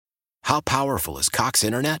How powerful is Cox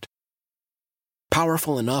Internet?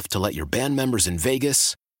 Powerful enough to let your band members in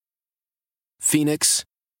Vegas, Phoenix,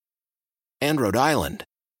 and Rhode Island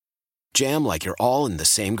jam like you're all in the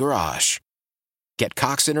same garage. Get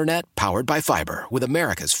Cox Internet powered by fiber with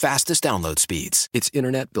America's fastest download speeds. It's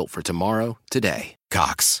internet built for tomorrow, today.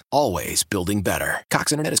 Cox, always building better.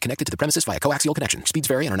 Cox Internet is connected to the premises via coaxial connection. Speeds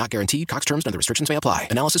vary and are not guaranteed. Cox terms and other restrictions may apply.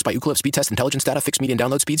 Analysis by Ookla Speed Test Intelligence Data. Fixed median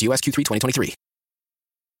download speeds. US Q3 2023.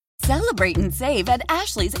 Celebrate and save at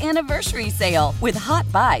Ashley's Anniversary Sale. With Hot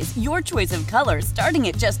Buys, your choice of colors starting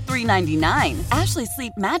at just $3.99. Ashley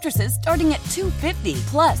Sleep mattresses starting at $2.50.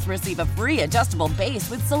 Plus, receive a free adjustable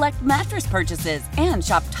base with select mattress purchases. And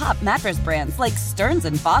shop top mattress brands like Stearns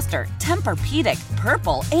 & Foster, Tempur-Pedic,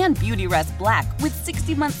 Purple, and Beautyrest Black with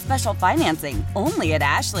 60-month special financing. Only at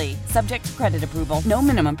Ashley. Subject to credit approval. No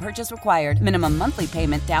minimum purchase required. Minimum monthly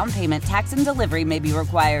payment, down payment, tax, and delivery may be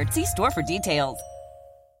required. See store for details.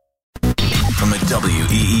 From the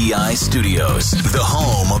WEEI studios, the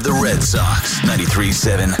home of the Red Sox,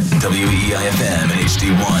 93.7 WEEI-FM and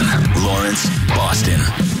HD1, Lawrence, Boston.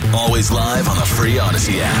 Always live on the free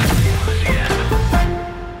Odyssey app.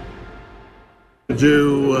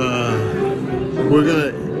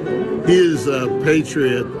 He is a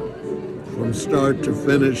Patriot from start to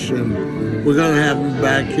finish, and we're going to have him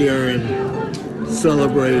back here and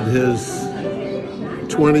celebrate his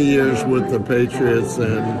 20 years with the Patriots,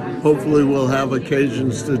 and hopefully we'll have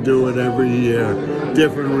occasions to do it every year.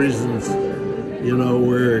 Different reasons. You know,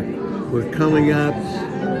 we're coming up,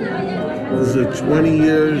 is it 20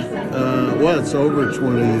 years? It's over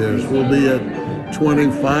 20 years. We'll be at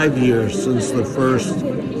 25 years since the first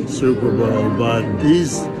Super Bowl, but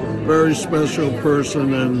he's a very special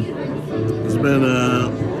person, and he's been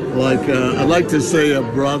I'd like to say a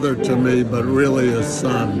brother to me, but really a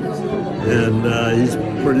son. And he's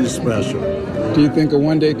pretty special. Do you think a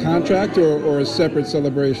one-day contract or a separate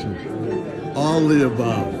celebration? All the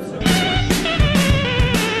above.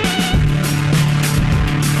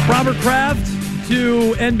 Robert Kraft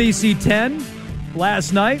to NBC 10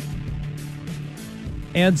 last night.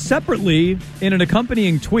 And separately, in an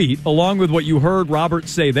accompanying tweet, along with what you heard Robert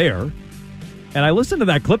say there, and I listened to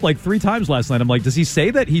that clip like 3 times last night. I'm like, does he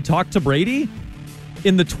say that he talked to Brady?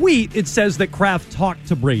 In the tweet, it says that Kraft talked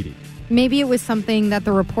to Brady. Maybe it was something that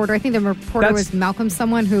the reporter, I think the reporter was Malcolm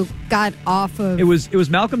someone who got off of... It was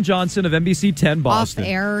Malcolm Johnson of NBC 10 Boston. Off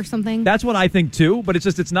air or something? That's what I think too, but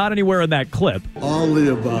it's not anywhere in that clip. All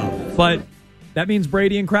the above. But that means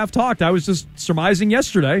Brady and Kraft talked. I was just surmising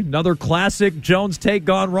yesterday. Another classic Jones take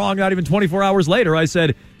gone wrong, not even 24 hours later. I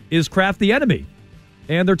said, is Kraft the enemy?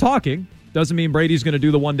 And they're talking. Doesn't mean Brady's going to do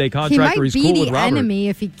the one-day contract or he's cool with Robert. He might be the enemy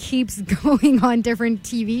if he keeps going on different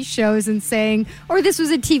TV shows and saying, or this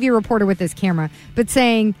was a TV reporter with his camera, but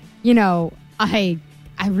saying, you know, I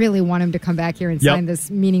really want him to come back here and sign this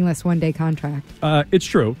meaningless one-day contract. It's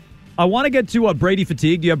true. I want to get to Brady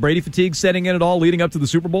fatigue. Do you have Brady fatigue setting in at all leading up to the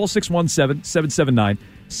Super Bowl?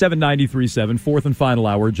 617-779-7937, fourth and final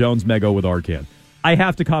hour, Jones Mego with Arcand. I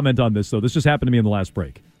have to comment on this, though. This just happened to me in the last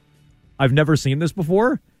break. I've never seen this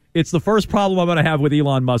before. It's the first problem I'm going to have with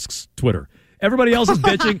Elon Musk's Twitter. Everybody else is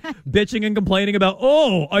bitching and complaining about,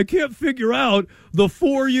 I can't figure out the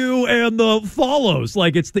for you and the follows.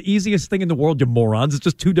 Like, it's the easiest thing in the world, you morons. It's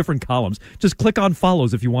just 2 different columns. Just click on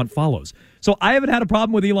follows if you want follows. So I haven't had a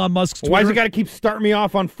problem with Elon Musk's Twitter. Why's it got to keep starting me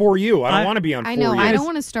off on for you? I don't want to be on for you. I know. I don't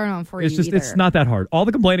want to start on for you either. It's not that hard. All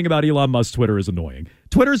the complaining about Elon Musk's Twitter is annoying.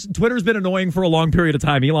 Twitter's been annoying for a long period of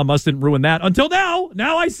time. Elon Musk didn't ruin that until now.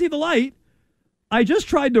 Now I see the light. I just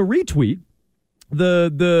tried to retweet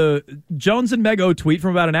the Jones and Mego tweet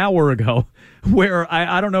from about an hour ago where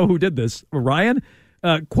I don't know who did this. Ryan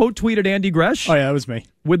quote tweeted Andy Gresh. Oh yeah, that was me.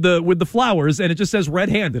 With the flowers, and it just says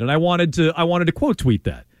red-handed, and I wanted to quote tweet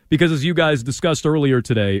that because as you guys discussed earlier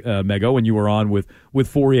today, Mego, when you were on with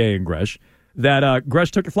Fourier and Gresh, that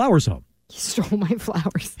Gresh took your flowers home. He stole my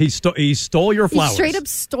flowers. He stole your flowers. He straight up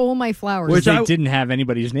stole my flowers. Which they didn't have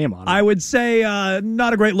anybody's name on it. I would say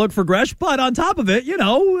not a great look for Gresh, but on top of it, you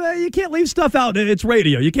you can't leave stuff out. It's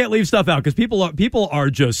radio. You can't leave stuff out because people are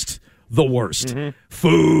just the worst. Mm-hmm.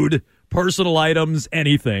 Food, personal items,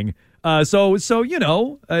 anything. So it's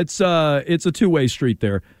a two-way street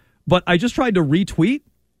there. But I just tried to retweet,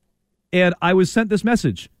 and I was sent this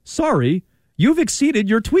message. Sorry, you've exceeded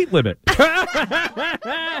your tweet limit.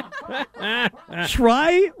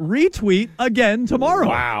 Try retweet again tomorrow.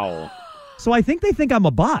 Wow. So I think they think I'm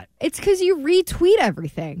a bot. It's because you retweet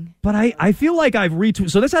everything. But I feel like I've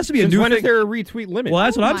retweeted. So this has to be a new thing. When is there a retweet limit? Well,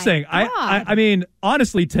 that's what I'm saying. I mean,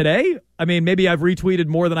 honestly, today, I mean, maybe I've retweeted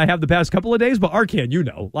more than I have the past couple of days, but Arcand, you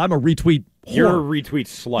know, I'm a retweet whore. You're a retweet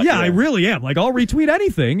slut. Yeah, I really am. Like, I'll retweet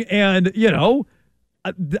anything, and, you know,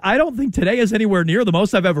 I don't think today is anywhere near the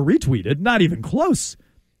most I've ever retweeted. Not even close.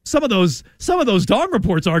 Some of those dong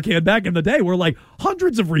reports, Arcand, back in the day were like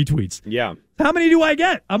hundreds of retweets. Yeah. How many do I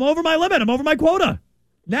get? I'm over my limit. I'm over my quota.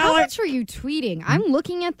 How much are you tweeting? I'm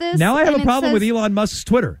looking at this. Now I have a problem with Elon Musk's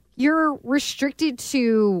Twitter. You're restricted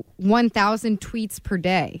to 1,000 tweets per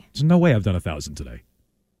day. There's no way I've done 1,000 today.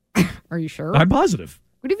 Are you sure? I'm positive.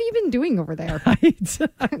 What have you been doing over there?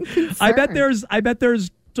 I bet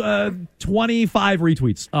there's 25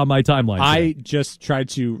 retweets on my timeline today. I just tried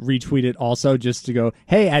to retweet it also just to go,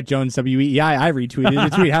 hey, at Jones WEEI, I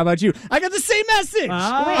retweeted the tweet. How about you? I got the same message.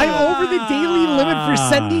 I'm over the daily limit for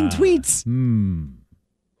sending tweets.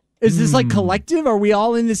 Is this like collective? Are we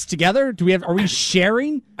all in this together? Are we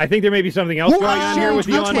sharing? I think there may be something else going on here with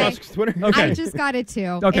Elon Musk's Twitter. I just got it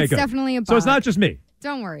too. Okay, it's good. definitely a bot. So it's not just me.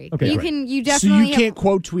 Don't worry. Okay, you right. can. You So definitely. you can't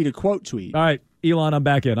quote tweet a quote tweet. All right, Elon, I'm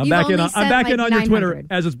back in. I'm You've back in. only I'm back sent, in on like, your Twitter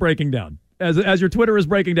 900. as it's breaking down. As your Twitter is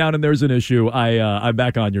breaking down and there's an issue, I'm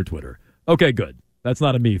back on your Twitter. Okay, good. That's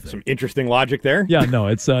not a me thing. Some interesting logic there. Yeah, no,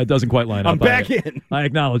 it doesn't quite line up. I'm back in. I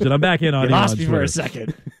acknowledge it. I'm back in on You Elon's lost me Twitter. for a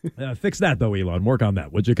second. Fix that, though, Elon. Work on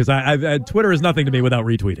that, would you? Because Twitter is nothing to me without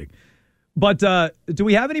retweeting. But do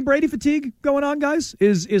we have any Brady fatigue going on, guys?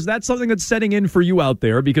 Is that something that's setting in for you out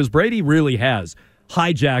there? Because Brady really has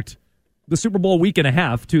hijacked the Super Bowl week and a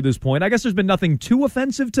half to this point. I guess there's been nothing too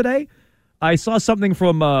offensive today. I saw something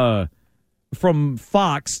from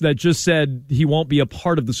Fox that just said he won't be a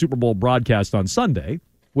part of the Super Bowl broadcast on Sunday,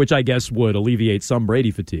 which I guess would alleviate some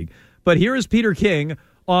Brady fatigue. But here is Peter King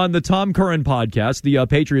on the Tom Curran podcast, the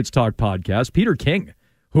Patriots Talk podcast. Peter King,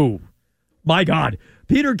 who, my God,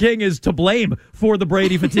 Peter King is to blame for the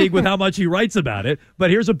Brady fatigue with how much he writes about it. But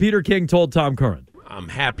here's what Peter King told Tom Curran. I'm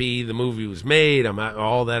happy the movie was made. I'm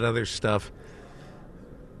all that other stuff.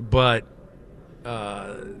 But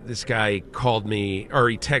this guy called me, or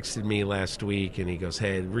he texted me last week, and he goes,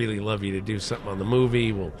 hey, I'd really love you to do something on the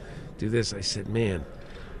movie. We'll do this. I said, man,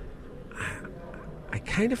 I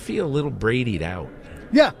kind of feel a little Brady'd out.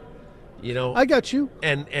 Yeah. You know, I got you.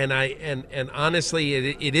 And honestly,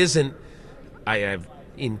 it isn't. I have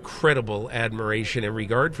incredible admiration and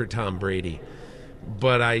regard for Tom Brady,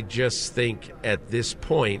 but I just think at this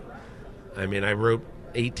point, I mean, I wrote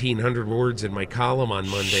 1,800 words in my column on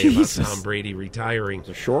Monday about Tom Brady retiring. It's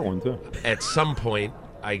a short one too. At some point,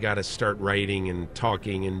 I got to start writing and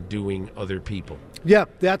talking and doing other people. Yeah,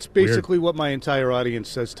 that's basically what my entire audience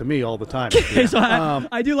says to me all the time. So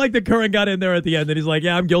I do like that Curran got in there at the end, and he's like,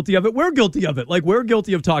 yeah, I'm guilty of it. We're guilty of it. Like, we're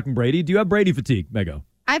guilty of talking Brady. Do you have Brady fatigue, Mego?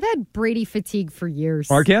 I've had Brady fatigue for years.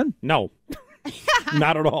 Arcand? No.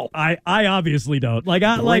 Not at all. I obviously don't. Like,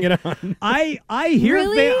 Bring it on. I hear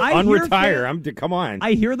Really? Unretire. Come on.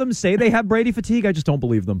 I hear them say they have Brady fatigue. I just don't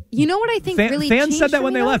believe them. You know what I think really fans changed said that for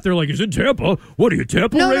when me, they though? left. They're like, he's in Tampa. What are you,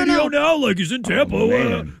 Tampa radio now? Like, he's in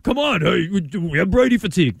Tampa. Come on. Hey, we have Brady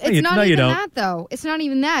fatigue. It's not no, you even don't. that, though. It's not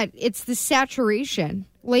even that. It's the saturation.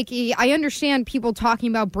 Like, I understand people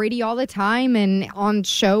talking about Brady all the time and on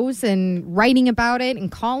shows and writing about it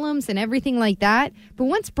and columns and everything like that. But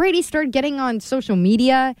once Brady started getting on social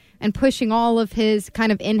media and pushing all of his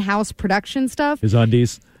kind of in-house production stuff. His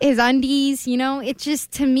undies, you know, it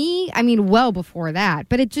just, to me, I mean, well before that.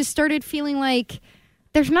 But it just started feeling like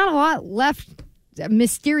there's not a lot left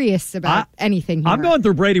mysterious about anything here. I'm going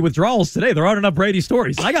through Brady withdrawals today. There aren't enough Brady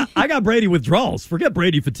stories. I got Brady withdrawals. Forget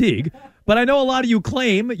Brady fatigue. But I know a lot of you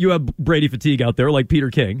claim you have Brady fatigue out there, like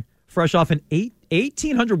Peter King, fresh off an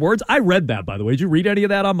 1,800 words. I read that, by the way. Did you read any of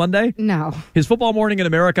that on Monday? No. His Football Morning in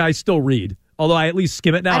America, I still read, although I at least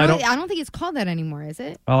skim it now. I don't think it's called that anymore, is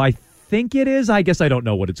it? Oh, I think it is. I guess I don't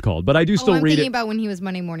know what it's called, but I do still I'm read it. thinking about when he was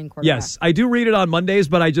Monday morning quarterback. Yes, I do read it on Mondays,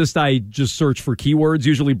 but I just search for keywords.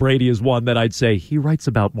 Usually Brady is one that I'd say he writes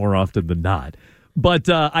about more often than not. But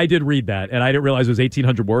I did read that, and I didn't realize it was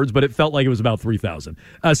 1,800 words, but it felt like it was about 3,000.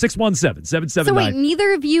 617-779. So wait,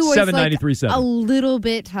 neither of you was like 793.7. a little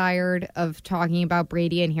bit tired of talking about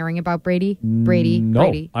Brady and hearing about Brady? Brady, No,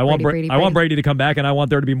 Brady, I want Brady, I want Brady to come back, and I want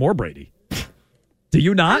there to be more Brady. Do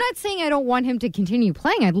you not? I'm not saying I don't want him to continue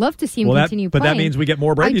playing. I'd love to see him Well, continue but playing. that means we get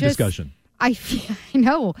more Brady discussion. I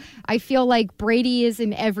know. I feel like Brady is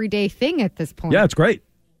an everyday thing at this point. Yeah, it's great.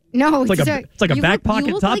 No, it's like a back pocket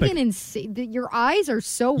you look topic. Like an insane. Your eyes are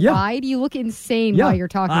so Yeah. wide. You look insane while you're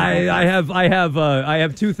talking. About I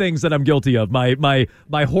have two things that I'm guilty of: my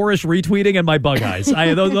whorish retweeting and my bug eyes.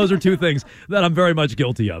 Those are two things that I'm very much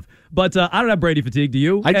guilty of. But I don't have Brady fatigue. Do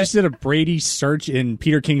you? I just did a Brady search in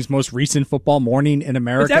Peter King's most recent Football Morning in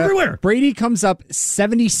America. It's everywhere. Brady comes up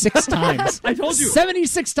 76 times. I told you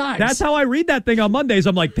 76 times. That's how I read that thing on Mondays.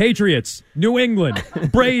 I'm like Patriots, New England,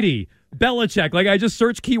 Brady. Belichick, like I just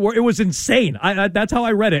searched keyword. It was insane. That's how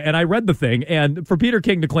I read it, and I read the thing. And for Peter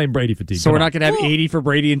King to claim Brady fatigue, so we're not going to have 80 for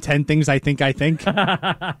Brady and 10 things I think. Or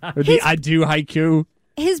the I do haiku.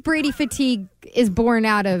 His Brady fatigue is born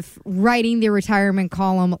out of writing the retirement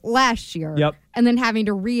column last year. Yep. And then having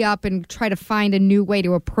to re-up and try to find a new way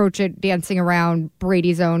to approach it, dancing around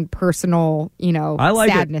Brady's own personal,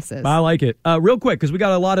 sadnesses. I like it. Real quick, because we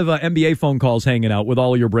got a lot of NBA phone calls hanging out with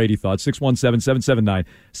all of your Brady thoughts.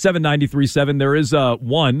 617-779-7937. There is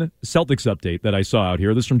one Celtics update that I saw out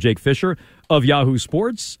here. This is from Jake Fisher of Yahoo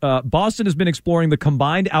Sports. Boston has been exploring the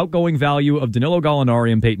combined outgoing value of Danilo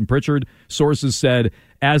Gallinari and Peyton Pritchard. Sources said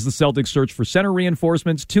as the Celtics search for center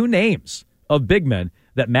reinforcements, two names of big men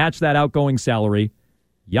that match that outgoing salary,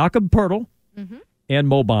 Jakob Poeltl and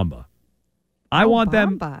Mo Bamba. I want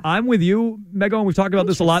them. I'm with you, Mego, and we've talked about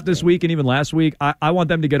this a lot this week and even last week. I want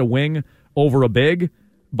them to get a wing over a big.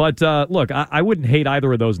 But look, I wouldn't hate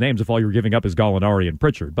either of those names if all you're giving up is Gallinari and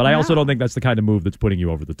Pritchard. But I also don't think that's the kind of move that's putting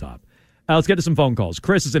you over the top. Let's get to some phone calls.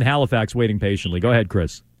 Chris is in Halifax waiting patiently. Go ahead,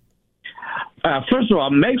 Chris. First of all,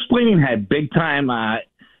 Meg Splaining had big-time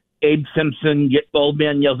Abe Simpson, old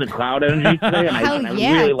man yells at cloud energy today, and I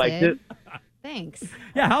really liked it. Thanks.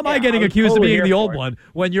 Yeah, how am I getting accused of being the old one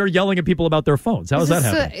when you're yelling at people about their phones? How does that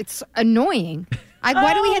happen? It's annoying.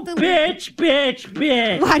 Why do we have to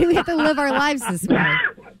bitch? Why do we have to live our lives this way?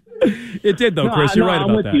 It did, though, Chris. You're right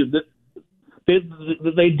about that. You.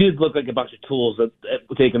 They did look like a bunch of tools that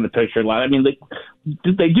taking the picture. I mean,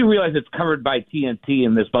 they do realize it's covered by TNT,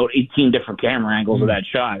 and there's about 18 different camera angles of that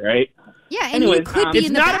shot, right? Yeah, and you could be it's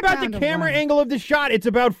in the not about background the of camera one. angle of the shot. It's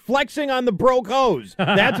about flexing on the broke hose.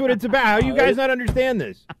 That's what it's about. How you guys not understand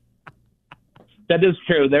this? That is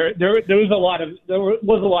true. There was a lot of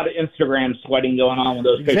Instagram sweating going on with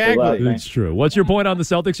those pictures. Exactly. It's true. What's your point on the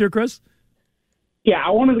Celtics here, Chris? Yeah,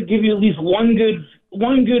 I wanted to give you at least one good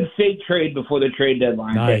fake trade before the trade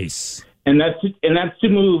deadline. Nice. And that's to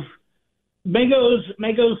move Mego's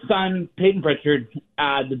son, Peyton Pritchard,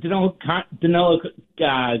 the Danilo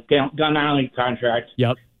Gallinari contract.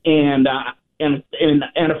 Yep. And a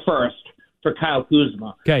first for Kyle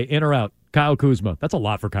Kuzma. Okay, in or out? Kyle Kuzma. That's a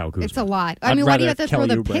lot for Kyle Kuzma. It's a lot. I mean, why do you have to throw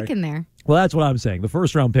the pick in there? Well, that's what I'm saying. The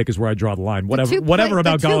first-round pick is where I draw the line. Whatever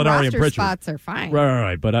about Gallinari and Pritchard. Spots are fine.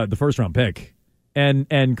 Right. But the first-round pick.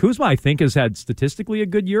 And Kuzma, I think, has had statistically a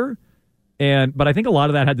good year. But I think a lot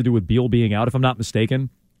of that had to do with Beal being out, if I'm not mistaken.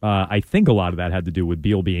 I think a lot of that had to do with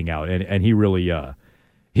Beal being out, and he really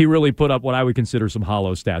put up what I would consider some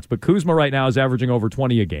hollow stats. But Kuzma right now is averaging over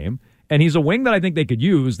 20 a game, and he's a wing that I think they could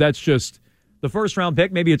use. That's just the first round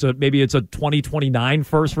pick. Maybe it's a 2029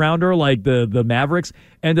 first rounder like the Mavericks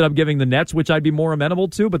ended up giving the Nets, which I'd be more amenable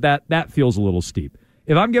to. But that feels a little steep.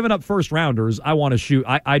 If I'm giving up first rounders, I want to shoot.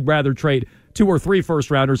 I'd rather trade 2 or 3 first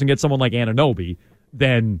rounders and get someone like Anunoby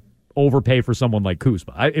than overpay for someone like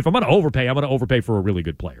Kuzma. If I'm going to overpay, I'm going to overpay for a really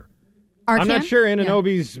good player. I'm not sure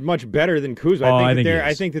Anunoby's much better than Kuzma.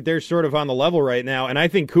 I think that they're sort of on the level right now, and I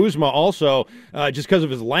think Kuzma also, just because of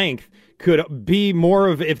his length, could be more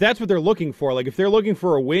of, if that's what they're looking for, like if they're looking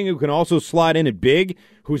for a wing who can also slot in at big,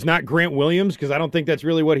 who's not Grant Williams, because I don't think that's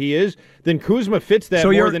really what he is, then Kuzma fits that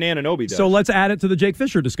more than Anunoby does. So let's add it to the Jake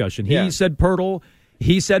Fisher discussion. He said Poeltl.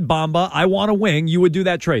 He said Bamba. I want a wing. You would do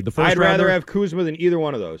that trade. I'd rather have Kuzma than either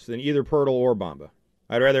one of those, than either Poeltl or Bamba.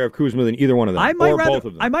 I'd rather have Kuzma than either one of them, both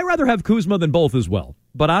of them. I might rather have Kuzma than both as well.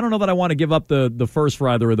 But I don't know that I want to give up the first for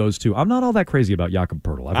either of those two. I'm not all that crazy about Jakob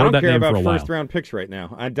Poeltl. I've heard that name for a while. I don't care about first-round picks right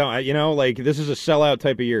now. I don't. This is a sellout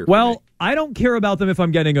type of year. Well, I don't care about them if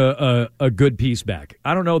I'm getting a good piece back.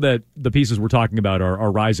 I don't know that the pieces we're talking about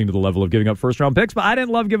are rising to the level of giving up first-round picks, but I didn't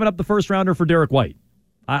love giving up the first-rounder for Derek White.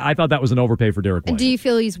 I thought that was an overpay for Derek White. Do you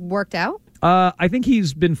feel he's worked out? I think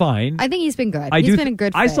he's been fine. I think he's been good. He's been a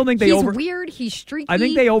good fit. I still think he's weird. He's streaky. I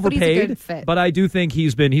think they overpaid, but he's a good fit. But I do think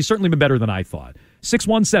he's certainly been better than I thought.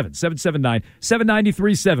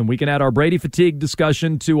 617-779-7937. We can add our Brady fatigue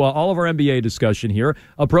discussion to all of our NBA discussion here.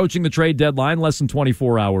 Approaching the trade deadline, less than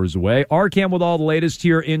 24 hours away. Arcam with all the latest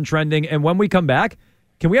here in trending. And when we come back,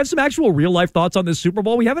 can we have some actual real-life thoughts on this Super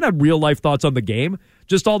Bowl? We haven't had real-life thoughts on the game.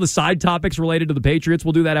 Just all the side topics related to the Patriots.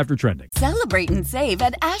 We'll do that after trending. Celebrate and save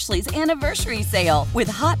at Ashley's Anniversary Sale. With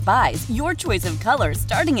Hot Buys, your choice of colors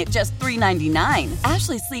starting at just $3.99.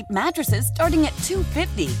 Ashley Sleep mattresses starting at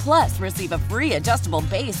 $2.50. Plus, receive a free adjustable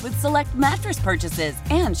base with select mattress purchases.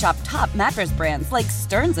 And shop top mattress brands like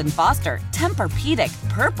Stearns & Foster, Tempur-Pedic,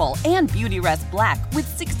 Purple, and Beautyrest Black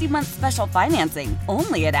with 60-month special financing.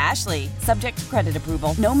 Only at Ashley. Subject to credit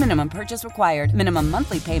approval. No minimum purchase required. Minimum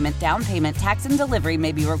monthly payment, down payment, tax, and delivery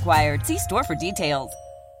may be required. See store for details.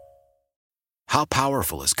 How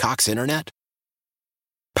powerful is Cox Internet?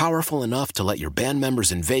 Powerful enough to let your band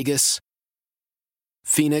members in Vegas,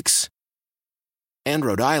 Phoenix, and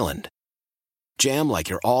Rhode Island jam like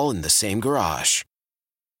you're all in the same garage.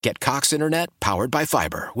 Get Cox Internet powered by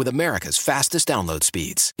fiber with America's fastest download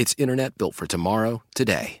speeds. It's internet built for tomorrow,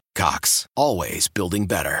 today. Cox, always building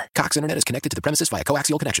better. Cox Internet is connected to the premises via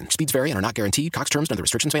coaxial connection. Speeds vary and are not guaranteed. Cox terms and other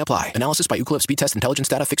restrictions may apply. Analysis by Ookla of Speed Test Intelligence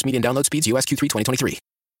Data. Fixed median download speeds. US Q3 2023.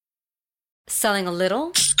 Selling a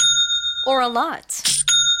little or a lot?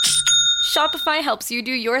 Shopify helps you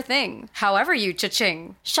do your thing, however you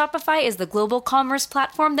cha-ching. Shopify is the global commerce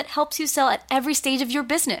platform that helps you sell at every stage of your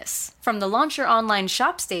business. From the launch your online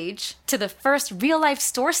shop stage, to the first real-life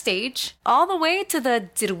store stage, all the way to the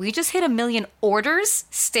did we just hit 1 million orders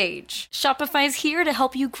stage. Shopify's here to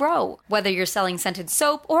help you grow. Whether you're selling scented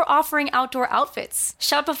soap or offering outdoor outfits,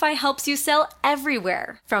 Shopify helps you sell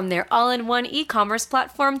everywhere. From their all-in-one e-commerce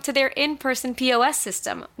platform to their in-person POS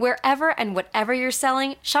system, wherever and whatever you're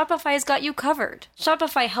selling, Shopify's got you covered.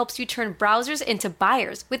 Shopify helps you turn browsers into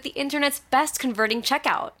buyers with the internet's best converting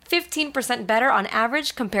checkout. 15% better on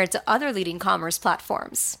average compared to other leading commerce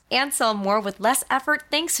platforms. And sell more with less effort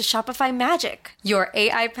thanks to Shopify Magic, your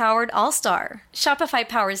AI-powered all-star. Shopify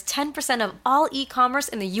powers 10% of all e-commerce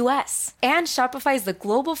in the U.S. And Shopify is the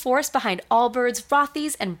global force behind Allbirds,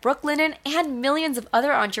 Rothy's, and Brooklinen, and millions of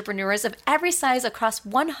other entrepreneurs of every size across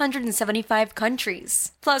 175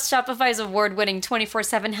 countries. Plus, Shopify's award-winning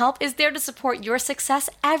 24/7 help is there to support your success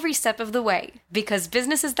every step of the way. Because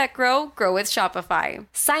businesses that grow, grow with Shopify.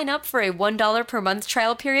 Sign up for a $1 per month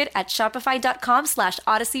trial period at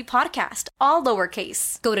shopify.com/Odyssey Podcast, all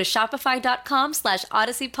lowercase. Go to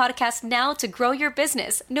shopify.com/Odyssey Podcast now to grow your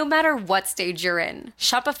business, no matter what stage you're in.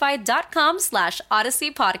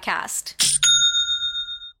 Shopify.com/Odyssey Podcast.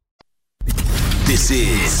 This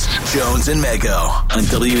is Jones and Mego on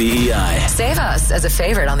WEEI. Save us as a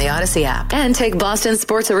favorite on the Odyssey app and take Boston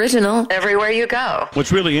Sports Original everywhere you go.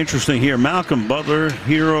 What's really interesting here, Malcolm Butler,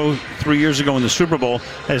 hero 3 years ago in the Super Bowl,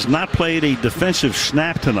 has not played a defensive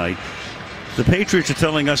snap tonight. The Patriots are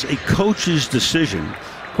telling us a coach's decision.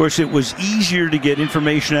 Of course, it was easier to get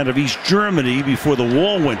information out of East Germany before the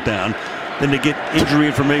wall went down than to get injury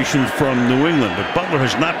information from New England. But Butler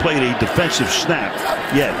has not played a defensive snap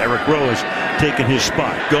yet. Eric Rowe has taken his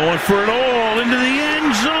spot. Going for it all into the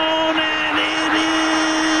end zone, and it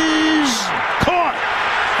is caught.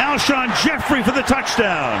 Alshon Jeffrey for the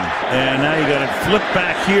touchdown. And now you got it flipped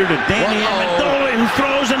back here to Danny Amendola, who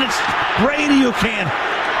throws, and it's Brady who can't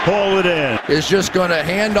haul it in. Is just going to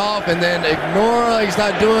hand off and then ignore like he's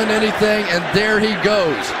not doing anything, and there he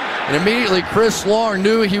goes. And immediately Chris Long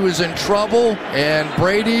knew he was in trouble, and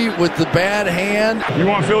Brady with the bad hand. You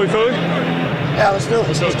want Philly? Yeah, let's do it.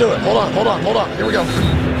 Let's do it. Hold on. Here we go.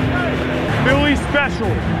 Philly special.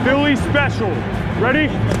 Ready?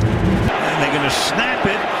 And they're going to snap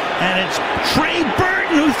it, and it's Trey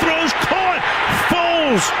Burton who throws, caught.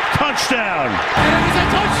 Foles, touchdown. And it is a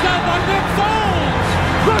touchdown by Nick Foles.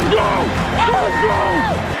 Let's go!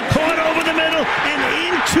 Caught over the middle and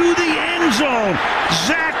into the end zone.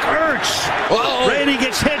 Zach Ertz. Uh-oh. Brady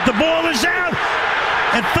gets hit. The ball is out.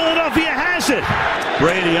 And Philadelphia has it.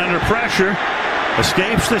 Brady under pressure.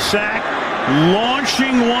 Escapes the sack.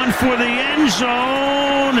 Launching one for the end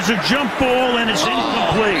zone. It's a jump ball and it's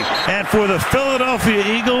incomplete. And for the Philadelphia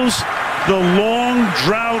Eagles, the long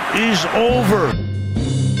drought is over.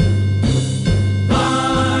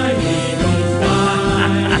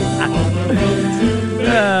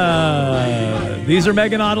 These are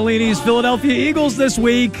Megan Ottolini's Philadelphia Eagles this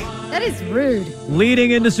week. That is rude.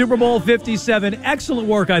 Leading into Super Bowl 57. Excellent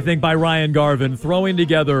work, I think, by Ryan Garvin, throwing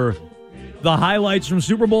together the highlights from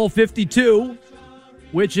Super Bowl 52,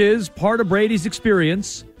 which is part of Brady's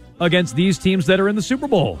experience against these teams that are in the Super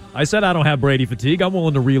Bowl. I said I don't have Brady fatigue. I'm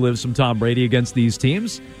willing to relive some Tom Brady against these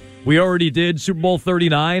teams. We already did Super Bowl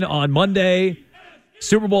 39 on Monday.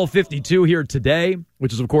 Super Bowl 52 here today,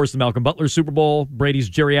 which is, of course, the Malcolm Butler Super Bowl. Brady's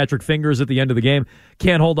geriatric fingers at the end of the game.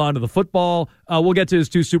 Can't hold on to the football. We'll get to his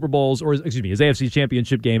two Super Bowls, or his AFC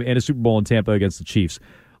Championship game and a Super Bowl in Tampa against the Chiefs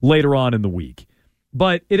later on in the week.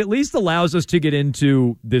 But it at least allows us to get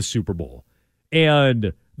into this Super Bowl.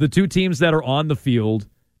 and the two teams that are on the field,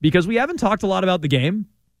 because we haven't talked a lot about the game,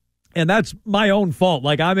 and that's my own fault.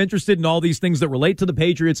 Like, I'm interested in all these things that relate to the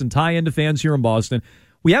Patriots and tie into fans here in Boston.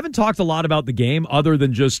 We haven't talked a lot about the game other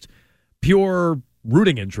than just pure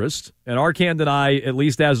rooting interest. And Arcand and I, at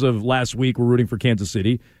least as of last week, were rooting for Kansas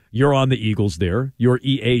City. You're on the Eagles there. You're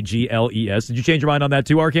EAGLES. Did you change your mind on that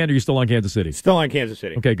too, Arcand, or are you still on Kansas City? Still on Kansas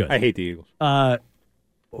City. Okay, good. I hate the Eagles.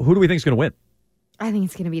 Who do we think is going to win? I think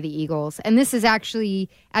it's going to be the Eagles. And this is actually,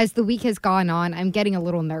 as the week has gone on, I'm getting a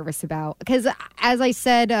little nervous about. Because as I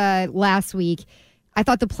said last week, I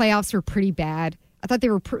thought the playoffs were pretty bad. I thought they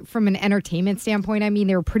were, from an entertainment standpoint,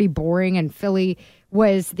 they were pretty boring. And Philly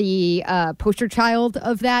was the poster child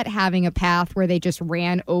of that, having a path where they just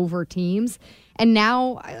ran over teams. And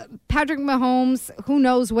now Patrick Mahomes, who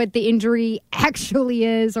knows what the injury actually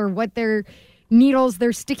is or what their needles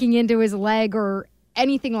they're sticking into his leg or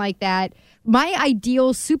anything like that. My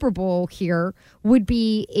ideal Super Bowl here would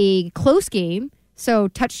be a close game, so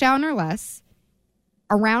touchdown or less,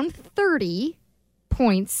 around 30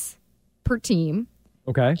 points per team.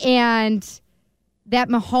 Okay. And that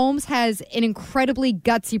Mahomes has an incredibly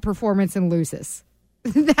gutsy performance and loses.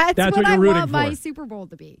 That's what I want my Super Bowl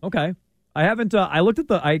to be. Okay. I haven't.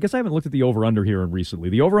 I guess I haven't looked at the over/under here recently.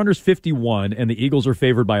 The over/under is 51, and the Eagles are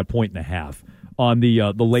favored by 1.5 on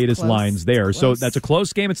the latest lines there. So that's a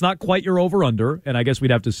close game. It's not quite your over/under, and I guess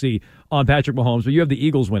we'd have to see on Patrick Mahomes. But you have the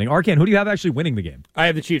Eagles winning. Arcand, who do you have actually winning the game? I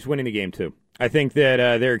have the Chiefs winning the game too. I think that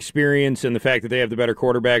their experience and the fact that they have the better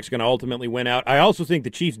quarterback is going to ultimately win out. I also think the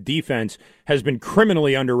Chiefs' defense has been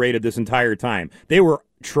criminally underrated this entire time. They were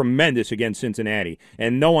tremendous against Cincinnati,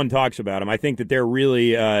 and no one talks about them. I think that they're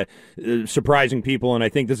really surprising people, and I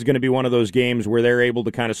think this is going to be one of those games where they're able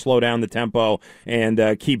to kind of slow down the tempo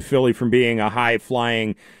and keep Philly from being a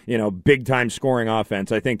high-flying, big-time scoring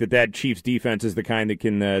offense. I think that Chiefs defense is the kind that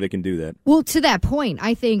can do that. Well, to that point,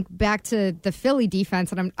 I think back to the Philly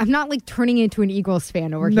defense, and I'm not like turning into an Eagles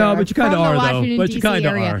fan over here. No, but you kind of are, though. But you kind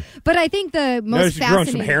of are. But I think the most fascinating. Growing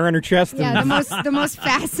some hair on her chest. Yeah, the most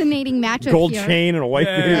fascinating matchup gold here. chain and a white.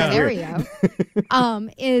 There we go.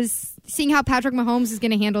 Is seeing how Patrick Mahomes is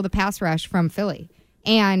going to handle the pass rush from Philly.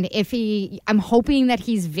 And I'm hoping that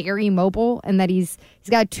he's very mobile and that he's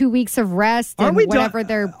got 2 weeks of rest and whatever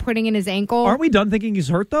they're putting in his ankle. Aren't we done thinking he's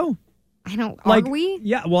hurt, though? Are we?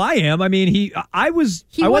 Yeah, well, I am. I mean, He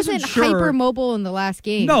wasn't sure. hyper mobile in the last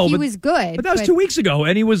game. No, he was good. But that was 2 weeks ago,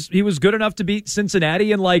 and he was good enough to beat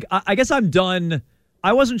Cincinnati. And I guess I'm done.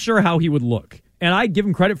 I wasn't sure how he would look. And I give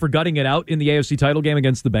him credit for gutting it out in the AFC title game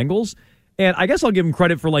against the Bengals. And I guess I'll give him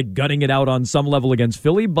credit for gutting it out on some level against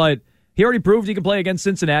Philly. But he already proved he can play against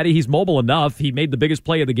Cincinnati. He's mobile enough. He made the biggest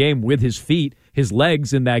play of the game with his feet, his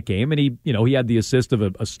legs in that game. And he had the assist of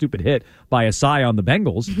a stupid hit by Asai on the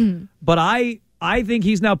Bengals. Mm-hmm. But I think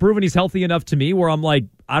he's now proven he's healthy enough to me where I'm like,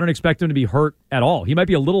 I don't expect him to be hurt at all. He might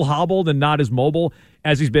be a little hobbled and not as mobile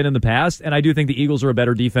as he's been in the past. And I do think the Eagles are a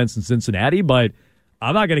better defense than Cincinnati, but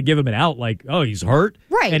I'm not going to give him an out like, oh, he's hurt,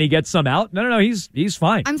 right? And he gets some out. No, he's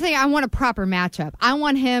fine. I'm saying I want a proper matchup. I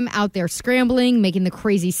want him out there scrambling, making the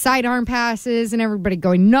crazy sidearm passes, and everybody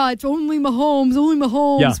going nuts. Only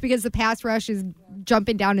Mahomes, because the pass rush is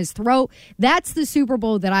jumping down his throat. That's the Super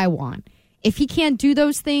Bowl that I want. If he can't do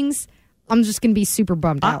those things, I'm just going to be super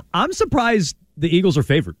bummed out. I'm surprised the Eagles are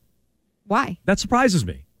favored. Why? That surprises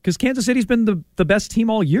me because Kansas City's been the best team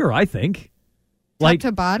all year, I think. Top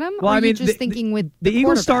to bottom? Well, or are you just thinking with the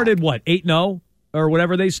Eagles started, 8-0 or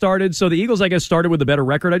whatever they started. So the Eagles, I guess, started with a better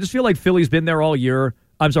record. I just feel like Philly's been there all year.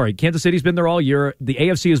 I'm sorry, Kansas City's been there all year. The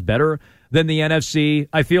AFC is better than the NFC.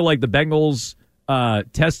 I feel like the Bengals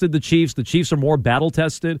tested the Chiefs. The Chiefs are more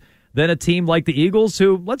battle-tested than a team like the Eagles,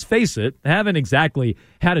 who, let's face it, haven't exactly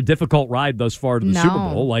had a difficult ride thus far to the Super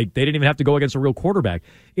Bowl. They didn't even have to go against a real quarterback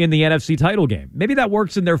in the NFC title game. Maybe that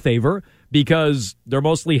works in their favor because they're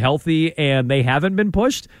mostly healthy and they haven't been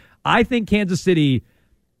pushed. I think Kansas City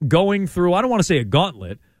going through, I don't want to say a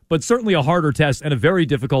gauntlet, but certainly a harder test and a very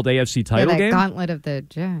difficult AFC title game. Gauntlet of the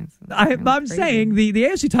Jags. I'm saying the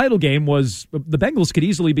AFC title game was, the Bengals could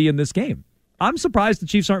easily be in this game. I'm surprised the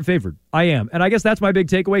Chiefs aren't favored. I am. And I guess that's my big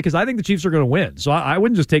takeaway because I think the Chiefs are going to win. So I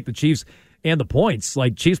wouldn't just take the Chiefs and the points,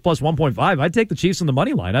 like Chiefs plus 1.5. I'd take the Chiefs on the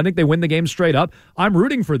money line. I think they win the game straight up. I'm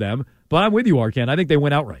rooting for them, but I'm with you, Arcand. I think they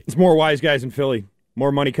win outright. It's more wise guys in Philly.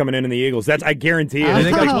 More money coming in the Eagles. I guarantee it. I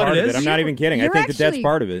think that's part of it. I'm not even kidding. I think that's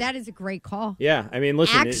part of it. That is a great call. Yeah, I mean,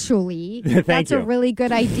 listen. Actually, that's a really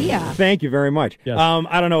good idea. Thank you very much. Yes.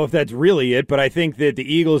 I don't know if that's really it, but I think that the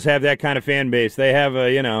Eagles have that kind of fan base. They have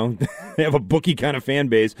a, they have a bookie kind of fan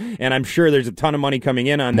base, and I'm sure there's a ton of money coming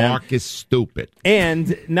in on them. Mark is stupid.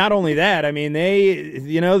 And not only that, I mean,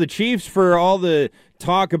 the Chiefs, for all the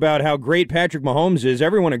talk about how great Patrick Mahomes is.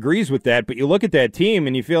 Everyone agrees with that, but you look at that team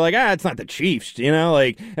and you feel like, it's not the Chiefs,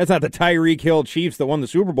 like that's not the Tyreek Hill Chiefs that won the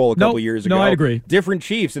Super Bowl a couple years ago. No, I agree. Different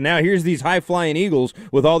Chiefs, and now here's these high-flying Eagles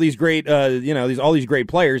with all these great, all these great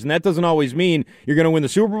players, and that doesn't always mean you're going to win the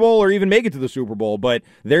Super Bowl or even make it to the Super Bowl, but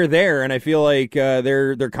they're there, and I feel like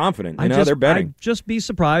they're confident. They're betting. I'd just be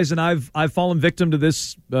surprised, and I've fallen victim to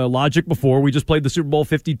this logic before. We just played the Super Bowl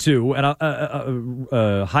 52 and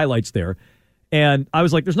highlights there. And I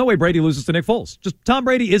was like, there's no way Brady loses to Nick Foles. Just Tom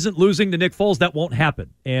Brady isn't losing to Nick Foles. That won't happen.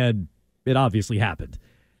 And it obviously happened.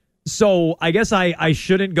 So I guess I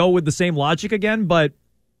shouldn't go with the same logic again,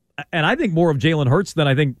 and I think more of Jalen Hurts than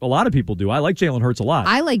I think a lot of people do. I like Jalen Hurts a lot.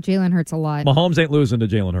 I like Jalen Hurts a lot. Mahomes ain't losing to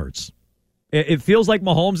Jalen Hurts. It feels like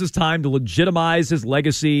Mahomes' time to legitimize his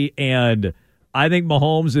legacy, and I think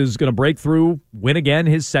Mahomes is going to break through, win again,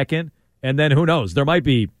 his second. And then who knows? There might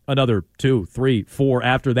be another 2, 3, 4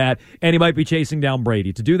 after that, and he might be chasing down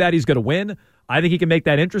Brady. To do that, he's going to win. I think he can make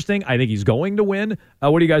that interesting. I think he's going to win.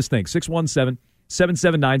 What do you guys think?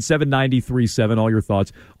 617-779-7937. All your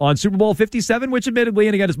thoughts on Super Bowl 57, which admittedly,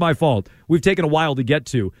 and again, is my fault, we've taken a while to get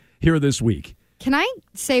to here this week. Can I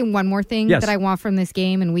say one more thing that I want from this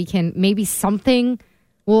game, and we can maybe something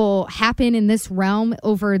will happen in this realm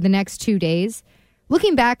over the next 2 days?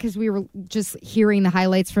 Looking back, because we were just hearing the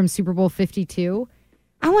highlights from Super Bowl 52,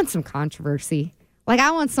 I want some controversy.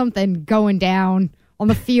 I want something going down on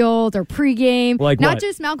the field or pregame. Like not what?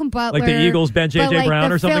 just Malcolm Butler. Like the Eagles bench A.J.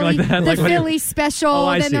 Brown or something like that? The Philly special.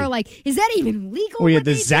 I then see. they're like, is that even legal? We had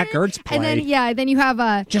the Zach Ertz play. And then you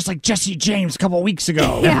have just like Jesse James a couple weeks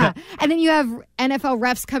ago. Yeah. And then you have NFL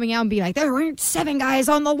refs coming out and being like, there weren't 7 guys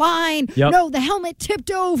on the line. Yep. No, the helmet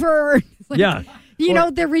tipped over. Yeah.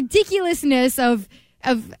 The ridiculousness of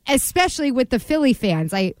especially with the Philly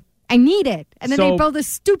fans. I need it. And then they build a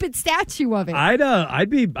stupid statue of it. I'd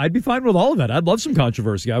be fine with all of that. I'd love some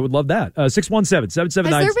controversy. I would love that. 617-779.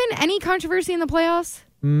 Has there been any controversy in the playoffs?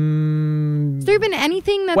 Has there been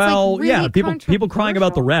anything that's really people crying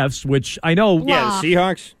about the refs, which I know. Yeah, the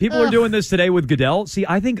Seahawks. People are doing this today with Goodell. See,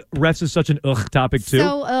 I think refs is such an topic too.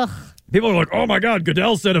 So People are like, oh my God,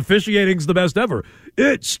 Goodell said officiating's the best ever.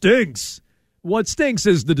 It stinks. What stinks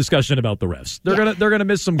is the discussion about the refs. They're gonna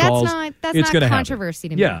miss some calls. That's it's not gonna controversy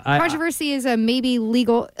happen. to me. Yeah, controversy is a maybe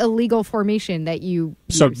illegal formation that you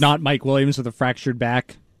So use. not Mike Williams with a fractured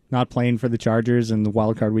back, not playing for the Chargers in the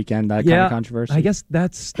wild card weekend. That kind of controversy. I guess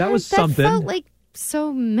that was something. Felt like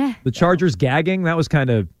so meh. The Chargers gagging, that was kind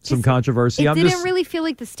of some controversy. It didn't really feel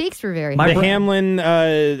like the stakes were very high. The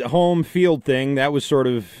Hamlin home field thing, that was sort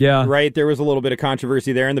of right. There was a little bit of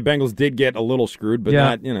controversy there, and the Bengals did get a little screwed, but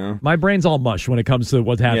not, My brain's all mush when it comes to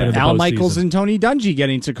what's happening in the Al postseason. Michaels and Tony Dungy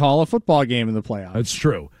getting to call a football game in the playoffs. That's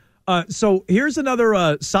true. So here's another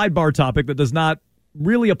sidebar topic that does not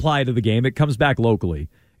really apply to the game. It comes back locally.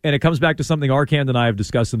 And it comes back to something Arcand and I have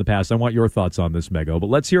discussed in the past. I want your thoughts on this, Mego. But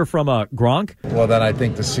let's hear from Gronk. Well, then I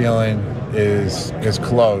think the ceiling is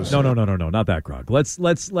closed. No, not that Gronk. Let's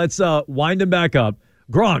wind him back up.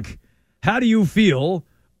 Gronk, how do you feel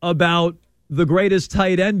about the greatest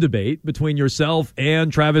tight end debate between yourself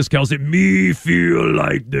and Travis Kelce? Me feel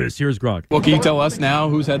like this. Here's Gronk. Well, can you tell us now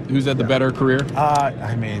who's had the better career?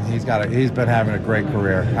 I mean, he's been having a great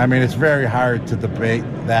career. I mean, it's very hard to debate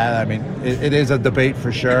that. I mean, it is a debate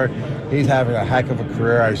for sure. He's having a heck of a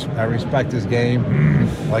career. I respect his game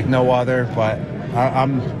like no other, but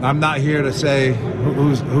I'm not here to say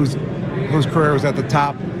whose career was at the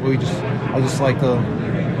top. I just like to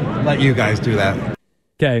let you guys do that.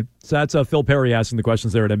 Okay, so that's Phil Perry asking the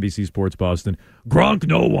questions there at NBC Sports Boston. Gronk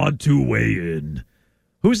no want to weigh in.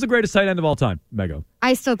 Who's the greatest tight end of all time, Mego?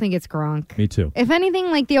 I still think it's Gronk. Me too. If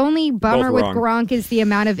anything, the only bummer with Gronk is the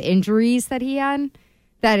amount of injuries that he had.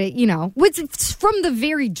 That was from the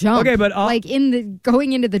very jump. Okay, but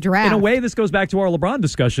going into the draft. In a way, this goes back to our LeBron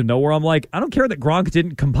discussion, though, where I'm like, I don't care that Gronk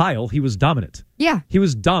didn't compile. He was dominant. Yeah, he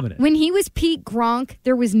was dominant. When he was peak Gronk,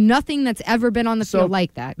 there was nothing that's ever been on the field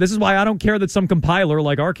like that. This is why I don't care that some compiler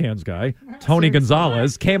like Arcand's guy, Tony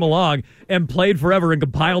Gonzalez, came along and played forever and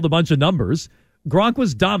compiled a bunch of numbers. Gronk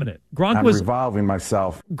was dominant. I'm revolving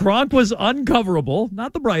myself. Gronk was uncoverable,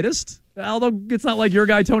 not the brightest. Although it's not like your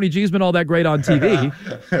guy Tony G's been all that great on TV.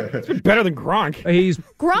 It's been better than Gronk.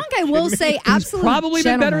 Gronk, I will say, absolutely probably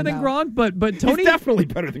been better than Gronk, but Tony he's definitely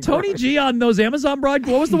better than Tony Gronk. G on those Amazon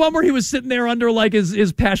broadcasts. What was the one where he was sitting there under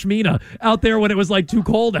his pashmina out there when it was too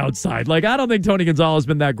cold outside? I don't think Tony Gonzalez has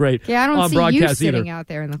been that great. Yeah, I don't on see broadcast you sitting either. out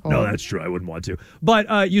there in the cold. No, that's true. I wouldn't want to.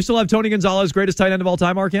 But you still have Tony Gonzalez, greatest tight end of all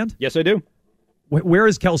time, Arcand? Yes, I do. Where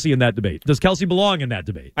is Kelce in that debate? Does Kelce belong in that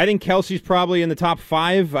debate? I think Kelce's probably in the top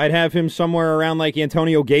 5. I'd have him somewhere around like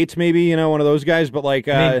Antonio Gates, maybe, one of those guys. But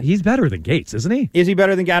he's better than Gates, isn't he? Is he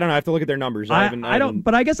better than Gates? I don't know. I have to look at their numbers. I don't.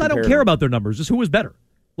 But I guess I don't care about their numbers. Just who was better.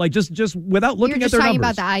 Like just without looking at their numbers. You're just talking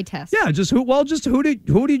about the eye test. Yeah,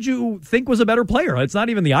 who did you think was a better player? It's not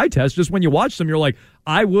even the eye test. Just when you watch them, you're like,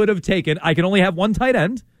 I would have taken. I can only have one tight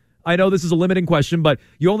end. I know this is a limiting question, but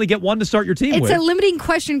you only get one to start your team with. It's a limiting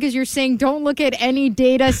question because you're saying don't look at any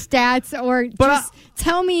data, stats, or just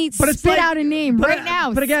tell me, spit out a name right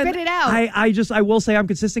now. But again, spit it out. I will say I'm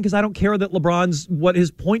consistent because I don't care that what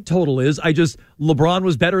his point total is. LeBron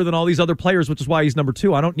was better than all these other players, which is why he's number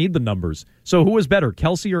 2. I don't need the numbers. So who was better,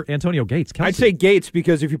 Kelce or Antonio Gates? Kelce. I'd say Gates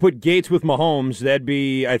because if you put Gates with Mahomes, that'd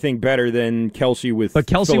be, I think, better than Kelce with But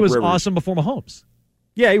Kelce Phillip was Rivers. Awesome before Mahomes.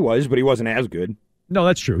 Yeah, he was, but he wasn't as good. No,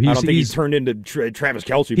 that's true. I don't think he's turned into Travis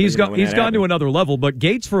Kelce. He's gone to another level, but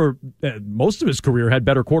Gates for most of his career had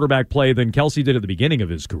better quarterback play than Kelce did at the beginning of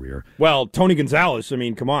his career. Well, Tony Gonzalez,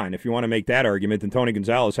 come on. If you want to make that argument, then Tony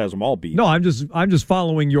Gonzalez has them all beat. No, I'm just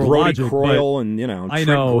following your Brody logic. Croyle and,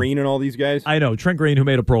 Trent Green and all these guys. I know. Trent Green, who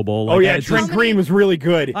made a Pro Bowl. Trent Green was really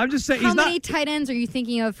good. I'm just saying How many tight ends are you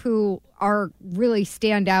thinking of who are really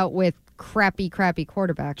stand out with crappy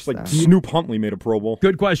quarterbacks? Like Snoop Huntley made a Pro Bowl.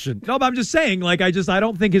 Good question. No, but I'm just saying, I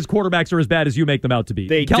don't think his quarterbacks are as bad as you make them out to be.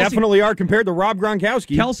 They definitely are compared to Rob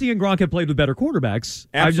Gronkowski. Kelce and Gronk have played with better quarterbacks.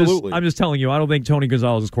 Absolutely. I'm just telling you, I don't think Tony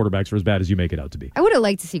Gonzalez's quarterbacks are as bad as you make it out to be. I would have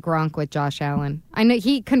liked to see Gronk with Josh Allen. I know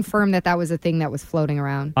he confirmed that was a thing that was floating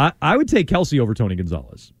around. I would take Kelce over Tony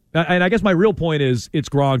Gonzalez. And I guess my real point is it's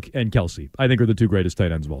Gronk and Kelce. I think are the 2 greatest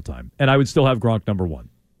tight ends of all time. And I would still have Gronk number 1.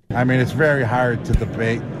 It's very hard to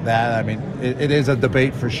debate that. It is a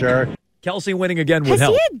debate for sure. Kelce winning again would Has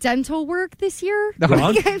help. he had dental work this year?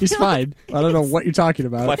 No, he's fine. I don't know what you're talking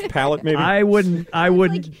about. Cleft palate, maybe? I wouldn't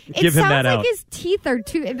give him that out. It sounds like his teeth are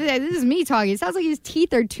too... This is me talking. It sounds like his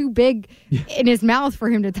teeth are too big in his mouth for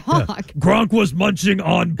him to talk. Gronk was munching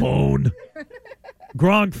on bone.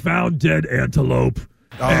 Gronk found dead antelope.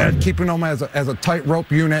 And keeping them as a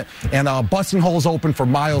tightrope unit and busting holes open for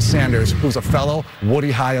Miles Sanders, who's a fellow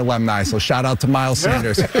Woody High alumni. So shout out to Miles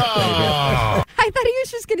Sanders. I thought he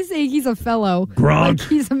was just going to say he's a fellow. Gronk. Like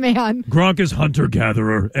he's a man. Gronk is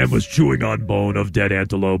hunter-gatherer and was chewing on bone of dead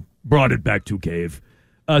antelope. Brought it back to cave.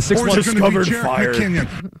 6-1 discovered fire.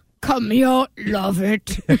 Come here, love it.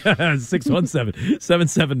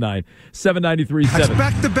 617-779-7937.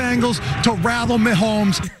 Expect the Bengals to rattle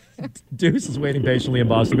Mahomes. Deuce is waiting patiently in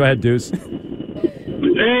Boston. Go ahead, Deuce. Hey,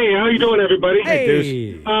 how you doing, everybody? Hey,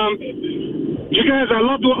 Deuce. You guys, I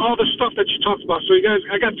love all the stuff that you talked about. So, you guys,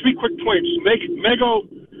 I got 3 quick points. Mego,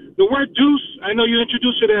 the word deuce, I know you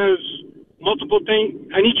introduced it as multiple things.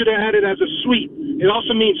 I need you to add it as a sweet. It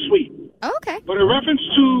also means sweet. Okay. But in reference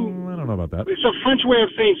to... I don't know about that. It's a French way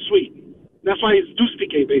of saying sweet. That's why it's douce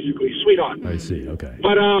piqué, basically, sweetheart. I see, okay.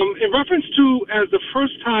 But in reference to as the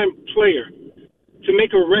first-time player to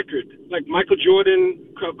make a record, like Michael Jordan,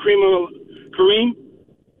 Kareem,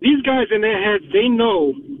 these guys in their heads, they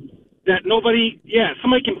know that somebody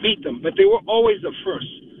can beat them, but they were always the first.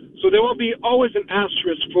 So there will be always an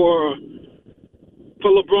asterisk for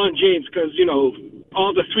LeBron James because,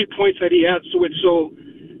 all the 3 points that he adds to it. So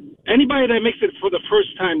anybody that makes it for the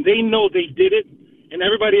first time, they know they did it, and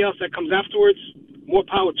everybody else that comes afterwards, more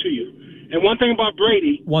power to you. And one thing about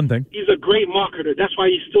Brady, he's a great marketer. That's why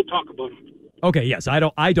you still talk about him. Okay, yes, I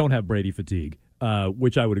don't have Brady fatigue,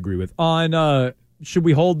 which I would agree with. On should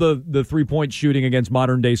we hold the 3-point shooting against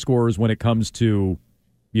modern day scorers when it comes to,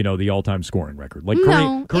 the all-time scoring record? Like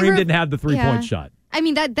Kareem didn't have the 3-point shot. I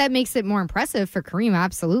mean, that makes it more impressive for Kareem,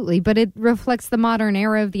 absolutely, but it reflects the modern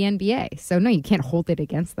era of the NBA. So, no, you can't hold it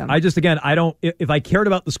against them. If I cared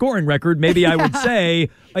about the scoring record, maybe I would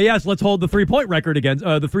say, yes, let's hold the 3-point record against,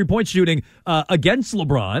 the 3-point shooting against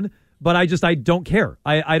LeBron. But I don't care.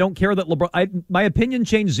 I don't care that LeBron... my opinion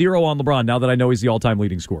changed 0 on LeBron now that I know he's the all-time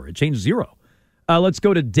leading scorer. It changed 0. Let's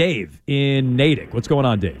go to Dave in Natick. What's going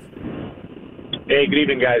on, Dave? Hey, good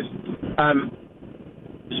evening, guys.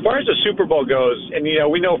 As far as the Super Bowl goes, and,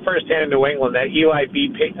 we know firsthand in New England that Eli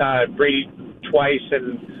beat Brady twice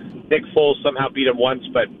and Nick Foles somehow beat him once.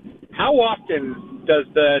 But how often does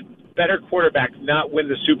the better quarterback not win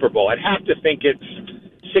the Super Bowl? I'd have to think it's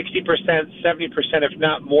 60%, 70%, if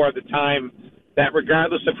not more of the time, that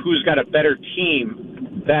regardless of who's got a better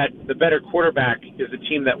team, that the better quarterback is the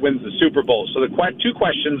team that wins the Super Bowl. So the 2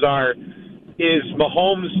 questions are, is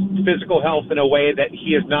Mahomes' physical health in a way that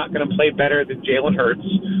he is not going to play better than Jalen Hurts,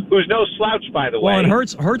 who's no slouch, by the way. Well, and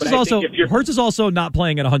Hurts is also not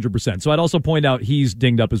playing at 100%. So I'd also point out he's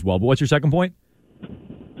dinged up as well. But what's your second point?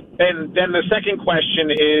 And then the second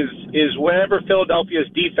question is whatever Philadelphia's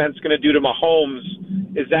defense is going to do to Mahomes,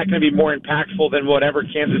 is that going to be more impactful than whatever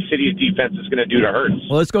Kansas City's defense is going to do to Hurts?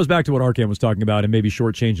 Well, this goes back to what Arkan was talking about and maybe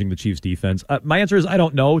shortchanging the Chiefs' defense. My answer is I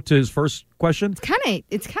don't know to his first question. It's kind of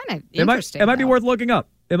interesting. It might be worth looking up.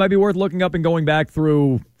 It might be worth looking up and going back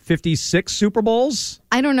through 56 Super Bowls.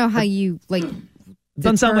 I don't know how you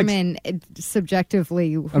determine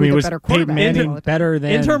subjectively who the better quarterback is. Manning better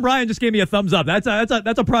than Intern Brian just gave me a thumbs up. That's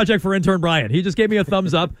a project for Intern Brian. He just gave me a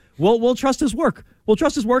thumbs up. We'll trust his work. We'll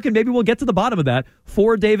trust his work, and maybe we'll get to the bottom of that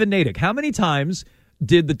for David Natick. How many times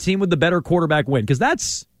did the team with the better quarterback win? Because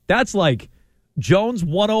that's like Jones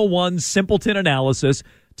 101 simpleton analysis.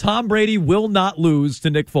 Tom Brady will not lose to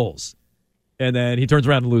Nick Foles. And then he turns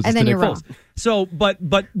around and loses to Nick Foles. So, but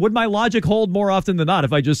would my logic hold more often than not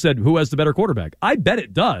if I just said who has the better quarterback? I bet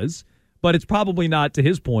it does, but it's probably not, to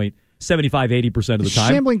his point, 75-80% of the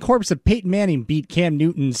time. Shambling corpse of Peyton Manning beat Cam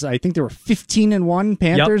Newton's, I think there were 15-1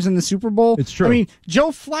 Panthers in the Super Bowl. It's true. I mean, Joe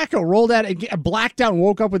Flacco rolled out, blacked out, and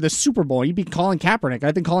woke up with the Super Bowl. He beat Colin Kaepernick.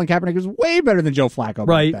 I think Colin Kaepernick was way better than Joe Flacco.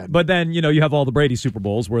 Right, back then. But then, you have all the Brady Super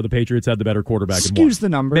Bowls where the Patriots had the better quarterback. Excuse the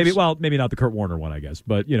numbers. Maybe not the Kurt Warner one, I guess.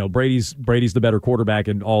 But, Brady's the better quarterback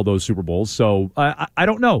in all those Super Bowls. So I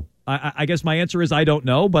don't know. I guess my answer is I don't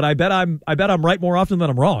know, but I bet I'm right more often than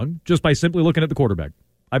I'm wrong just by simply looking at the quarterback.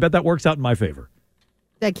 I bet that works out in my favor.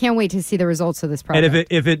 I can't wait to see the results of this project.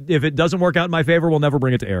 And if it doesn't work out in my favor, we'll never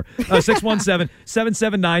bring it to air.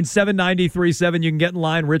 617-779-7937. You can get in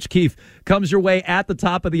line. Rich Keefe comes your way at the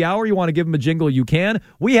top of the hour. You want to give him a jingle, you can.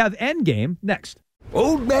 We have Endgame next.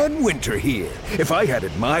 Old Man Winter here. If I had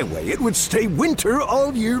it my way, it would stay winter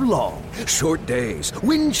all year long. Short days,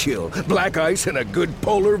 wind chill, black ice, and a good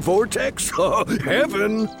polar vortex. Oh,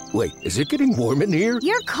 heaven. Wait, is it getting warm in here?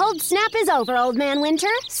 Your cold snap is over, Old Man Winter.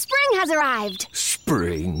 Spring has arrived.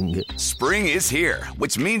 Spring. Spring is here,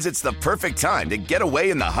 which means it's the perfect time to get away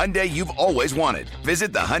in the Hyundai you've always wanted.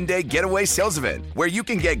 Visit the Hyundai Getaway Sales Event, where you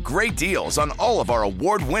can get great deals on all of our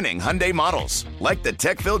award-winning Hyundai models, like the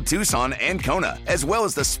tech-filled Tucson and Kona, as well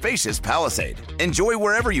as the spacious Palisade. Enjoy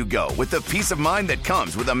wherever you go with the peace of mind that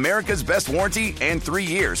comes with America's best warranty and 3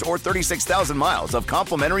 years or 36,000 miles of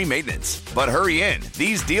complimentary maintenance. But hurry in,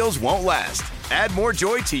 these deals won't last. Add more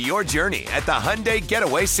joy to your journey at the Hyundai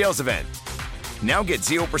Getaway Sales Event. Now get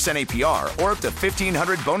 0% APR or up to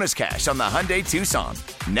 $1,500 bonus cash on the Hyundai Tucson.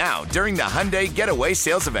 Now, during the Hyundai Getaway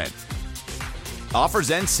Sales Event. Offers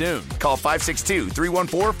end soon. Call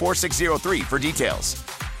 562-314-4603 for details.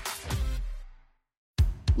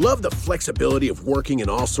 Love the flexibility of working in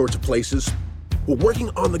all sorts of places? Well, working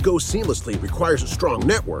on the go seamlessly requires a strong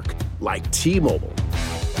network like T-Mobile.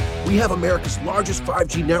 We have America's largest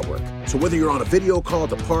 5G network, so whether you're on a video call at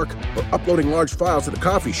the park or uploading large files at the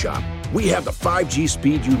coffee shop, we have the 5G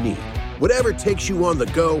speed you need. Whatever takes you on the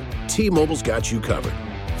go, T-Mobile's got you covered.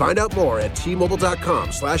 Find out more at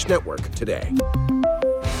T-Mobile.com/network today.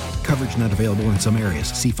 Coverage not available in some areas.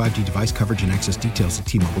 See 5G device coverage and access details at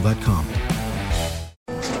T-Mobile.com.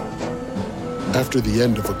 After the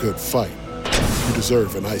end of a good fight, you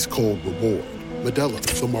deserve an ice-cold reward. Modelo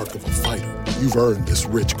is the mark of a fighter. You've earned this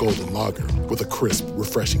rich golden lager with a crisp,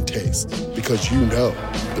 refreshing taste. Because you know,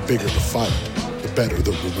 the bigger the fight, the better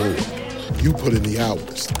the reward. You put in the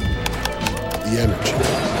hours, the energy,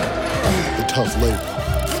 the tough labor.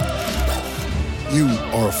 You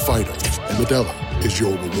are a fighter, and Modelo is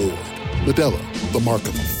your reward. Modelo, the mark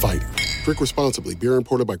of a fighter. Drink responsibly. Beer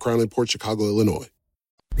imported by Crown Imports, Chicago, Illinois.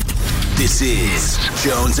 This is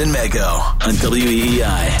Jones and Mego on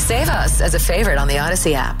WEEI. Save us as a favorite on the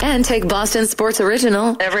Odyssey app and take Boston Sports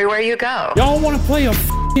Original everywhere you go. Y'all want to play a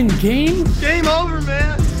f***ing game? Game over,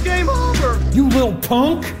 man. Game over. You little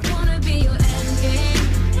punk.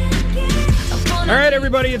 All right,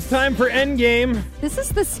 everybody, it's time for Endgame. This is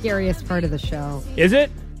the scariest part of the show. Is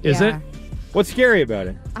it? Is it? What's scary about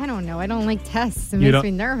it? I don't know. I don't like tests. It makes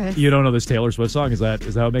me nervous. You don't know this Taylor Swift song? Is that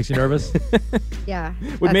what makes you nervous? Yeah.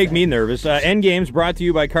 Would make me nervous. Endgame's brought to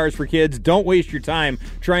you by Cars for Kids. Don't waste your time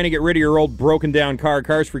trying to get rid of your old broken down car.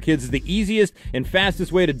 Cars for Kids is the easiest and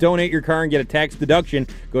fastest way to donate your car and get a tax deduction.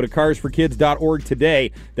 Go to carsforkids.org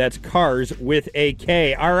today. That's cars with a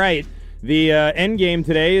K. All right. The Endgame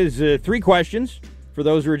today is 3 questions. For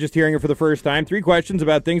those who are just hearing it for the first time, 3 questions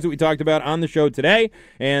about things that we talked about on the show today,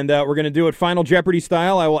 and we're going to do it Final Jeopardy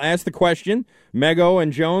style. I will ask the question. Mego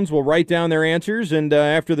and Jones will write down their answers, and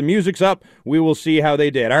after the music's up, we will see how they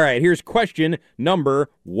did. All right, here's question number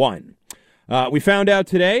 1. We found out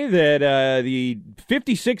today that the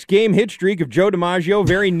 56-game hit streak of Joe DiMaggio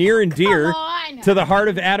very near and dear to the heart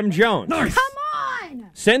of Adam Jones. Come on!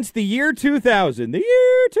 Since the year 2000,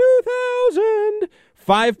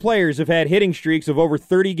 5 players have had hitting streaks of over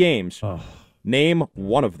 30 games. Oh. Name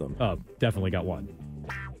one of them. Oh, definitely got one.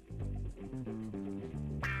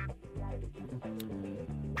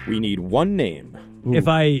 We need one name. Ooh.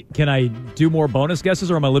 Can I do more bonus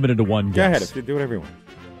guesses, or am I limited to one Go guess? ahead. Do whatever you want.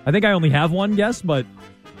 I think I only have one guess, but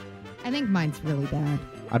I think mine's really bad.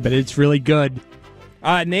 I bet it's really good.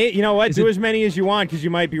 Nate, you know what? Do as many as you want because you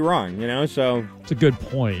might be wrong, so. It's a good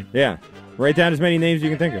point. Yeah. Write down as many names as you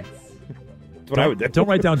can think of. That's what I would do. Don't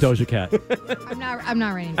write down Doja Cat. I'm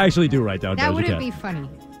not writing. Actually, do write down Doja Cat. That wouldn't be funny.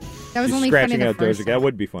 That was She's only scratching funny out the first Doja Cat. That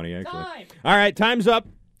would be funny, actually. All right, time's up.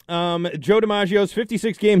 Joe DiMaggio's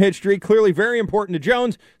 56-game hit streak, clearly very important to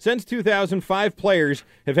Jones. Since 2005, players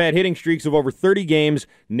have had hitting streaks of over 30 games.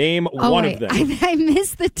 Name one of them. I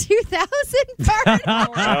missed the 2000 part.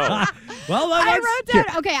 Well, I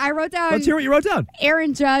wrote down. Let's hear what you wrote down.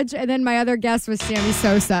 Aaron Judge, and then my other guess was Sammy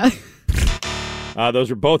Sosa.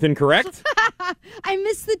 Those are both incorrect. I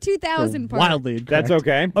missed the 2000 part. Wildly incorrect. That's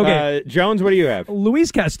okay. Okay. Jones, what do you have?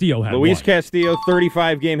 Luis Castillo had Luis one. Castillo,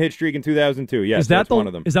 35-game hit streak in 2002. Yes, that's one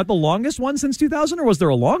of them. Is that the longest one since 2000, or was there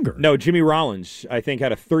a longer? No, Jimmy Rollins, I think,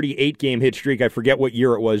 had a 38-game hit streak. I forget what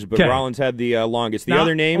year it was, but Rollins had the longest. The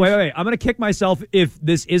other names? Wait. I'm going to kick myself if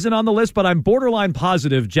this isn't on the list, but I'm borderline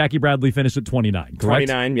positive Jackie Bradley finished at 29, correct?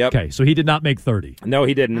 29, yep. Okay, so he did not make 30. No,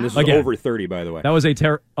 he didn't. And this is over 30, by the way. That was a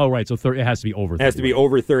Oh, right, so 30, it has to be over 30. It has to be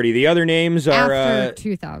over 30. The other names are after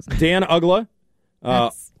 2000. Dan Ugla,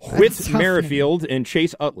 Whit Merrifield, and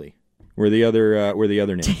Chase Utley were the other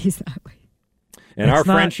names. Chase Utley. And our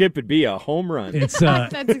friendship would be a home run. It's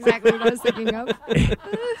that's exactly what I was thinking of.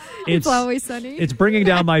 It's always sunny. It's bringing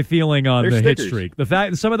down my feeling on They're the stickers. hit streak. The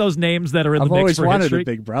fact some of those names that are in the mix for hit streak. I've always wanted a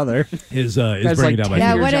big brother. Is bringing down my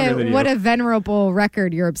feeling. What a venerable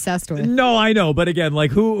record you're obsessed with. No, I know, but again,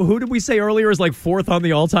 like who did we say earlier is like fourth on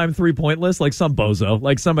the all-time 3-point list? Like some bozo,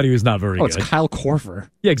 like somebody who's not very good. It's Kyle Korver.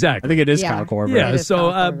 Yeah, exactly. I think it is Kyle Korver. Yeah,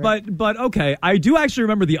 so but okay, I do actually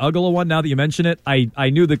remember the Ugla one. Now that you mention it, I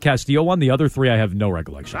knew the Castillo one. The other three, I have no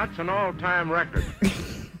recollection. That's an all-time record.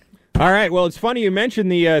 All right, well, it's funny you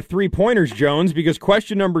mentioned the 3-pointers, Jones, because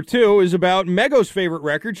question number 2 is about Mego's favorite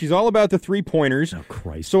record. She's all about the 3-pointers. Oh,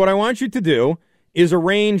 Christ. So what I want you to do is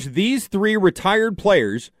arrange these 3 retired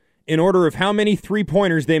players in order of how many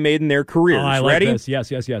 3-pointers they made in their careers. Oh, I like Ready? this. Yes.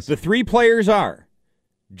 The 3 players are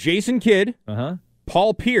Jason Kidd,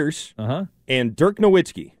 Paul Pierce, and Dirk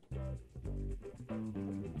Nowitzki.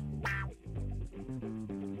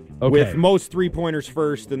 Okay. With most 3-pointers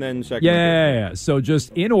first and then second. Yeah. So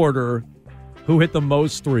just in order, who hit the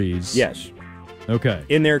most threes? Yes. Okay.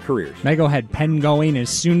 In their careers. Mego had pen going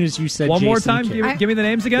as soon as you said One Jason more time. Kidd. Give me the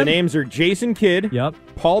names again. The names are Jason Kidd,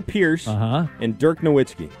 Paul Pierce, and Dirk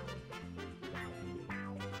Nowitzki.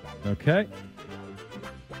 Okay.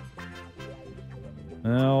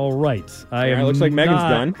 All right. Looks like Megan's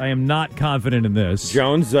done. I am not confident in this.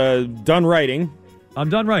 Jones, done writing. I'm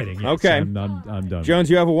done writing. Yes. Okay. I'm done. Jones,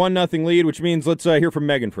 you have a 1-0 lead, which means let's hear from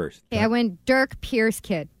Megan first. Okay, I went Dirk Pierce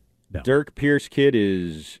Kidd. No. Dirk Pierce Kidd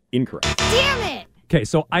is incorrect. Damn it! Okay,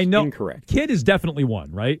 so I know incorrect. Kidd is definitely one,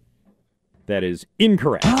 right? That is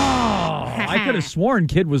incorrect. Oh, I could have sworn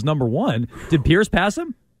Kidd was number 1. Did Pierce pass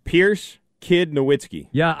him? Pierce, Kidd, Nowitzki.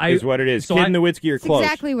 Yeah, is what it is. So Kidd and Nowitzki are close.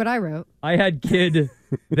 Exactly what I wrote. I had Kidd,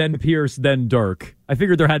 then Pierce, then Dirk. I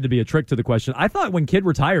figured there had to be a trick to the question. I thought when Kidd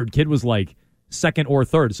retired, Kidd was like second or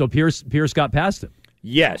third, so Pierce got past him.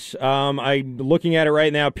 Yes. I'm looking at it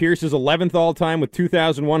right now. Pierce is 11th all-time with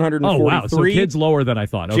 2,143. Oh, wow. So Kidd's lower than I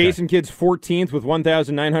thought. Okay. Jason Kidd's 14th with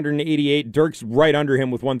 1,988. Dirk's right under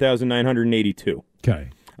him with 1,982. Okay.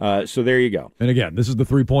 So there you go. And again, this is the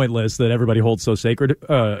 3-point list that everybody holds so sacred.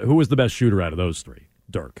 Who was the best shooter out of those 3?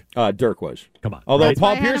 Dirk. Dirk was. Come on. Although right?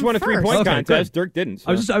 Paul Pierce won a 3-point contest, good. Dirk didn't. So.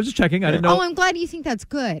 I was just checking. I didn't know. Oh, I'm glad you think that's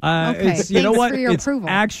good. Okay. Thanks what? for your it's approval.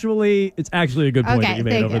 It's actually a good point that you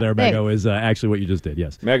made over there, Mego, is actually what you just did,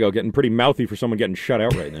 yes. Mego getting pretty mouthy for someone getting shut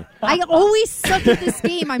out right now. I always suck at this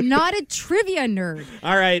game. I'm not a trivia nerd.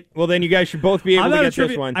 All right. Well, then you guys should both be able to get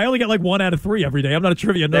this one. I only get like 1 out of 3 every day. I'm not a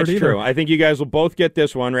trivia nerd That's either. true. I think you guys will both get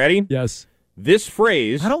this one. Ready? Yes. This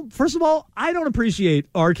phrase. First of all, I don't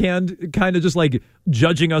appreciate Arcand kind of just like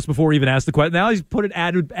judging us before we even ask the question. Now he's put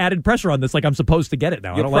added pressure on this, like I'm supposed to get it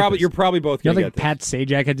now. You're probably both going to get this. Pat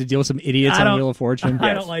Sajak had to deal with some idiots on Wheel of Fortune. I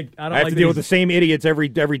have to deal with the same idiots every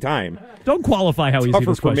time. Don't qualify how easy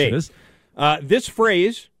this question is. This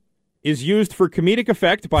phrase is used for comedic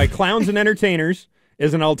effect by clowns and entertainers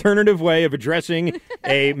as an alternative way of addressing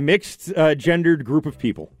a mixed gendered group of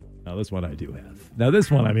people. Now, this one I do have. Now,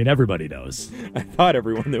 this one, I mean, everybody knows. I thought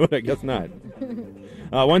everyone knew it. I guess not.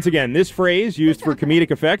 Once again, this phrase used for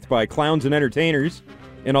comedic effect by clowns and entertainers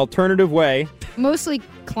an alternative way Mostly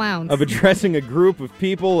clowns. of addressing a group of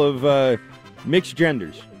people of mixed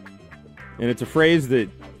genders. And it's a phrase that,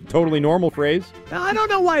 totally normal phrase. Now, I don't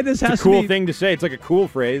know why this has It's a cool to be... thing to say. It's like a cool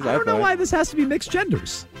phrase. I don't know why this has to be mixed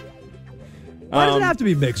genders. Why does it have to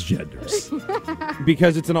be mixed genders?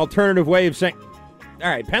 Because it's an alternative way of saying... All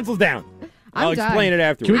right, pencils down. I'll explain it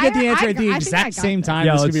afterwards. Can we get the answer at the exact same time?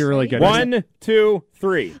 Yeah, this could be really good. 1, 2,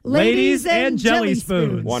 3. Ladies and jelly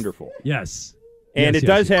spoons. Wonderful. Yes. And Yes, it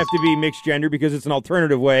yes, does have to be mixed gender because it's an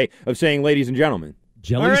alternative way of saying ladies and gentlemen.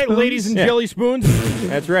 Jelly All right, spoons? ladies and jelly spoons.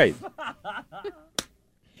 That's right.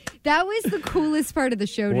 That was the coolest part of the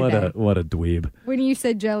show today. What a dweeb. When you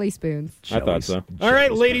said jelly spoons. I thought so. All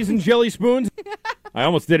right, ladies and jelly spoons. I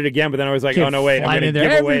almost did it again, but then I was like, Can't oh, no, wait. I'm fly going to in give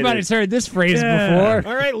there. away Everybody's heard this phrase before.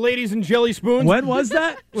 All right, ladies and jelly spoons. When was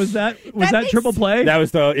that? Was that Triple Play? That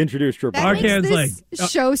was to introduce Triple That Play. makes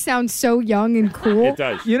this show sound so young and cool. It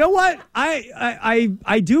does. You know what?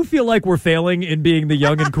 I do feel like we're failing in being the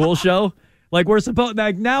young and cool show. Like we're supposed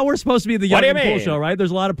now we're supposed to be the young and cool show, right?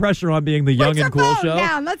 There's a lot of pressure on being the young and cool show.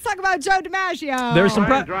 Down. Let's talk about Joe DiMaggio. There's some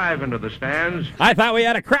drive into the stands. I thought we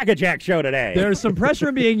had a Crackerjack show today. There's some pressure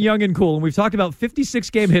in being young and cool, and we've talked about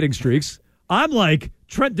 56-game hitting streaks. I'm like,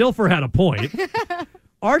 Trent Dilfer had a point.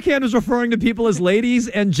 Arcand is referring to people as ladies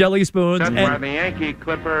and jelly spoons. Sent by the Yankee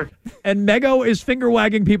Clipper. And Mego is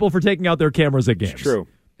finger-wagging people for taking out their cameras at games. It's true.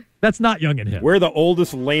 That's not young and hip. We're the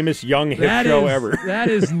oldest, lamest young hip show ever.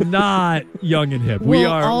 That is not young and hip. We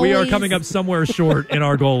are coming up somewhere short in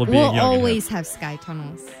our goal of being young and hip. We'll always have sky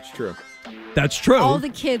tunnels. It's true. That's true. All the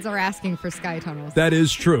kids are asking for sky tunnels. That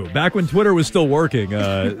is true. Back when Twitter was still working,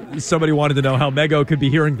 somebody wanted to know how Mego could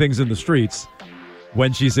be hearing things in the streets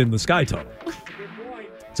when she's in the sky tunnel.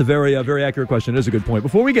 It's a very, very accurate question. It is a good point.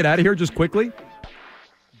 Before we get out of here, just quickly,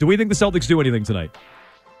 do we think the Celtics do anything tonight?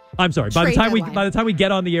 I'm sorry. By the time we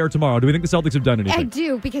get on the air tomorrow, do we think the Celtics have done anything? I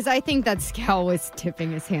do, because I think that Scal was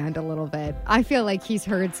tipping his hand a little bit. I feel like he's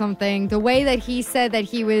heard something. The way that he said that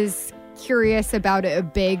he was curious about a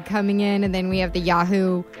big coming in, and then we have the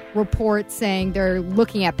Yahoo report saying they're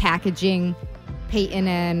looking at packaging Peyton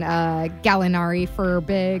and Gallinari for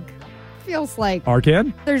big. Feels like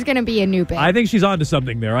Arcand? There's going to be a new big. I think she's onto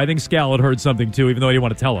something there. I think Scal had heard something too, even though he didn't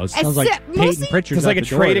want to tell us. Sounds like Peyton Pritchard's like a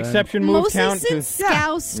trade exception move mostly count. Since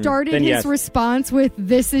Scal started his response with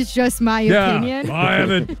 "This is just my opinion."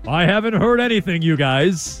 I haven't heard anything, you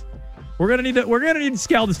guys. We're gonna need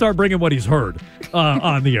Scal to start bringing what he's heard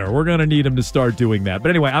on the air. We're gonna need him to start doing that.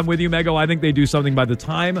 But anyway, I'm with you, Mego. I think they do something by the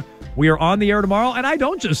time we are on the air tomorrow, and I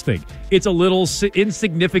don't just think it's a little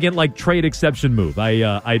insignificant like trade exception move.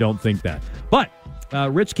 I don't think that. But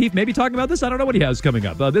Rich Keefe may be talking about this. I don't know what he has coming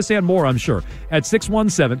up. This and more, I'm sure, at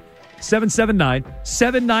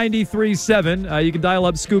 617-779-7937. You can dial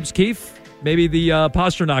up Scoops Keefe. Maybe the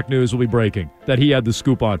Pasternak news will be breaking that he had the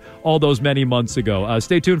scoop on all those many months ago.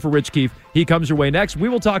 Stay tuned for Rich Keefe. He comes your way next. We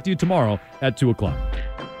will talk to you tomorrow at 2 o'clock.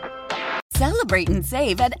 Celebrate and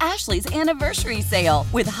save at Ashley's Anniversary Sale.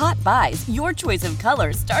 With Hot Buys, your choice of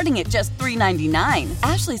colors starting at just $3.99.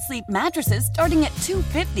 Ashley Sleep mattresses starting at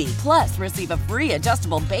 $2.50. Plus, receive a free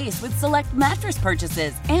adjustable base with select mattress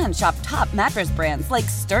purchases. And shop top mattress brands like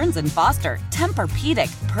Stearns & Foster,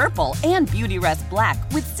 Tempur-Pedic, Purple, and Beautyrest Black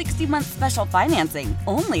with 60-month special financing.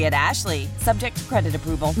 Only at Ashley. Subject to credit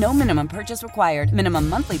approval. No minimum purchase required. Minimum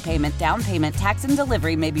monthly payment, down payment, tax, and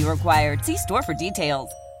delivery may be required. See store for details.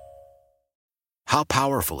 How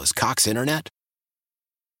powerful is Cox Internet?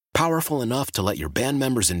 Powerful enough to let your band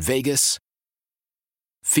members in Vegas,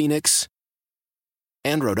 Phoenix,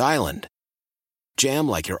 and Rhode Island jam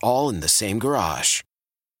like you're all in the same garage.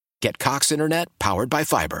 Get Cox Internet powered by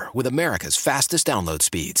fiber with America's fastest download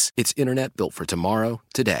speeds. It's internet built for tomorrow,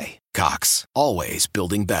 today. Cox, always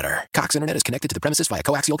building better. Cox Internet is connected to the premises via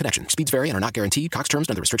coaxial connection. Speeds vary and are not guaranteed. Cox terms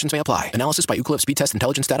and other restrictions may apply. Analysis by Ookla Speed Test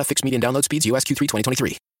Intelligence Data. Fixed median download speeds. US Q3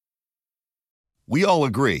 2023. We all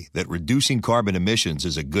agree that reducing carbon emissions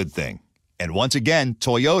is a good thing. And once again,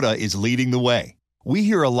 Toyota is leading the way. We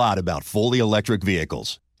hear a lot about fully electric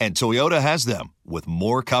vehicles, and Toyota has them, with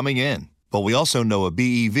more coming in. But we also know a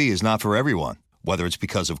BEV is not for everyone, whether it's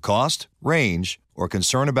because of cost, range, or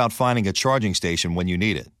concern about finding a charging station when you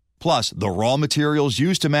need it. Plus, the raw materials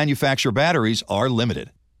used to manufacture batteries are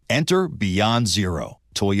limited. Enter Beyond Zero,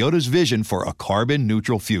 Toyota's vision for a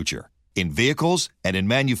carbon-neutral future. In vehicles and in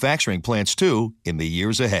manufacturing plants, too, in the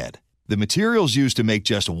years ahead. The materials used to make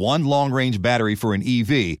just one long-range battery for an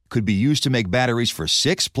EV could be used to make batteries for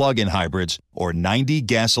 6 plug-in hybrids or 90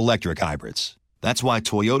 gas-electric hybrids. That's why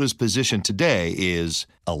Toyota's position today is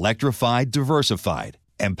electrified, diversified,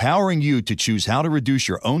 empowering you to choose how to reduce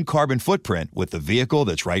your own carbon footprint with the vehicle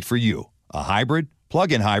that's right for you, a hybrid,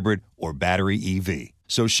 plug-in hybrid, or battery EV.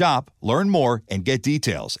 So shop, learn more, and get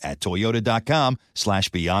details at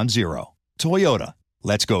toyota.com/beyond zero. Toyota,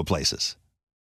 let's go places.